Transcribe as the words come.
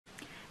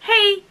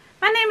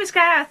My name is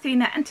Gaia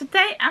Athena and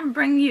today I'm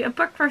bringing you a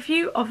book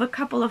review of a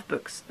couple of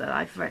books that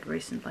I've read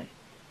recently.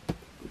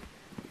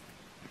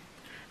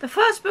 The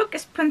first book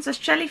is Princess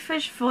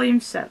Jellyfish Volume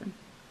 7.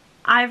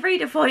 I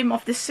read a volume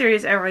of this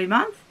series every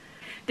month.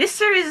 This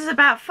series is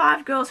about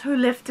 5 girls who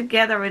live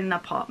together in an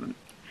apartment.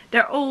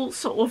 They're all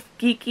sort of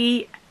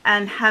geeky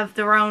and have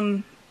their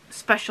own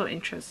special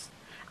interests.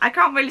 I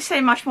can't really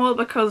say much more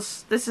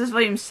because this is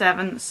volume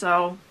 7,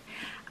 so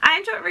I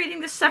enjoyed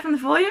reading the 7th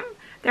volume.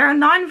 There are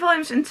 9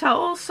 volumes in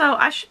total, so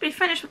I should be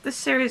finished with this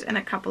series in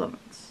a couple of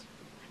months.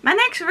 My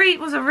next read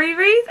was a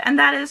reread, and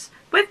that is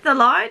With the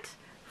Light,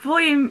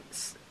 volume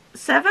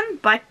 7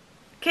 by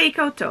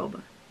Keiko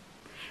Tobe.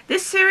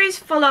 This series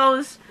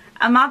follows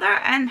a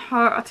mother and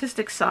her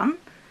autistic son.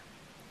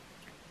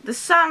 The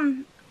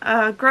son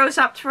grows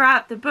up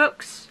throughout the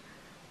books,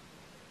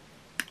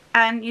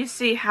 and you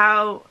see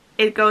how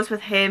it goes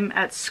with him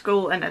at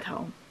school and at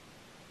home.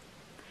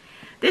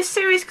 This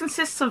series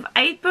consists of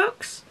 8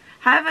 books.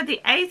 However, the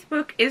 8th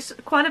book is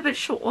quite a bit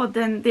shorter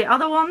than the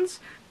other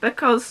ones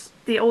because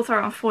the author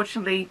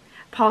unfortunately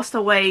passed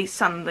away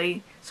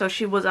suddenly, so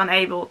she was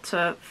unable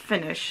to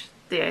finish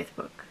the 8th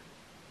book.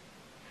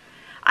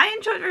 I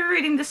enjoyed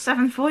rereading the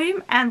 7th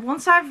volume, and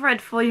once I've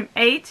read volume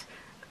 8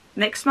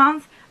 next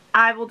month,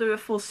 I will do a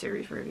full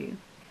series review.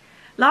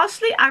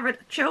 Lastly, I read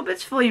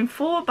Chobits volume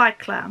 4 by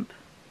Clamp.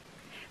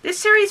 This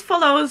series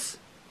follows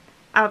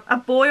a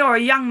boy or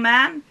a young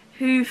man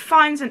who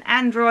finds an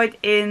android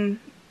in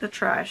the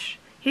trash.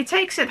 He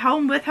takes it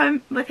home with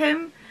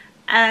him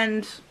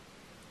and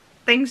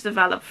things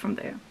develop from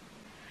there.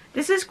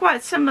 This is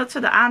quite similar to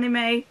the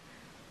anime,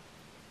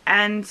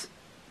 and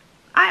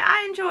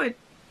I enjoyed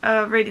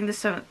reading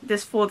this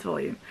 4th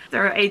volume.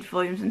 There are 8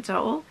 volumes in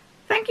total.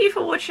 Thank you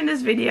for watching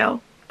this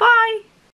video. Bye!